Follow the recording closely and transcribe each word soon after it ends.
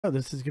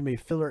This is going to be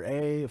filler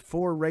A.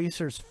 4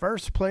 racers.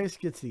 First place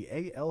gets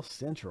the AL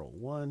Central.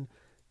 1,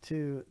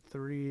 2,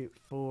 3,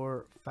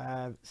 4,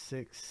 5,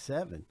 6,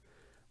 7.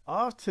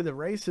 Off to the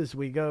races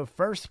we go.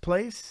 First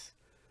place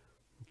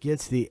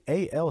gets the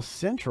AL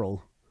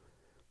Central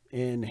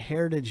in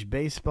Heritage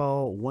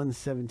Baseball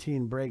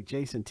 117 break.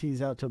 Jason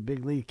T's out to a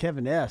big lead.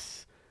 Kevin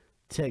S.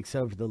 takes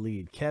over the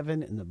lead.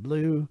 Kevin in the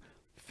blue.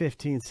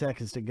 15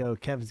 seconds to go.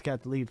 Kevin's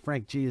got the lead.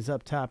 Frank G is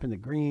up top in the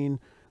green.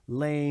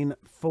 Lane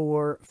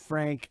 4,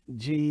 Frank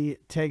G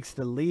takes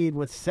the lead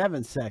with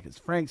 7 seconds.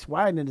 Frank's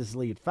widening his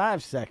lead,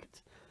 5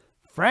 seconds.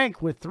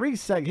 Frank with 3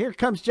 seconds. Here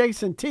comes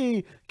Jason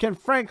T. Can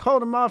Frank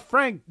hold him off?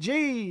 Frank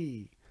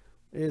G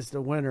is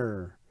the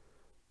winner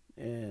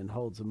and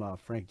holds him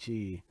off. Frank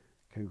G,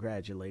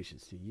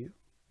 congratulations to you.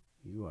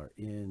 You are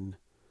in